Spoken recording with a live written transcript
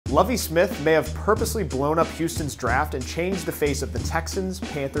Lovie Smith may have purposely blown up Houston's draft and changed the face of the Texans,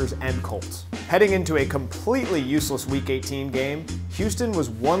 Panthers, and Colts. Heading into a completely useless Week 18 game, Houston was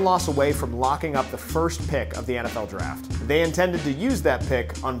one loss away from locking up the first pick of the NFL draft. They intended to use that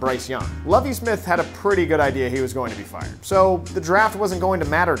pick on Bryce Young. Lovie Smith had a pretty good idea he was going to be fired, so the draft wasn't going to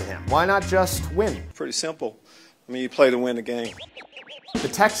matter to him. Why not just win? Pretty simple. I mean, you play to win the game. The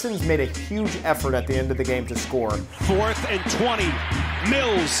Texans made a huge effort at the end of the game to score. 4th and 20.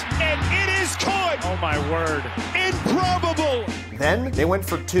 Mills, and it is caught! Oh my word. Improbable! Then they went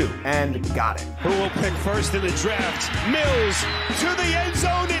for 2 and got it. Who will pick first in the draft? Mills to the end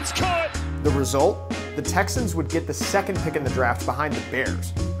zone, it's caught! The result? The Texans would get the 2nd pick in the draft behind the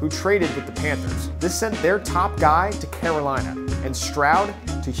Bears, who traded with the Panthers. This sent their top guy to Carolina and Stroud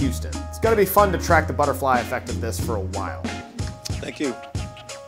to Houston. It's going to be fun to track the butterfly effect of this for a while. Thank you.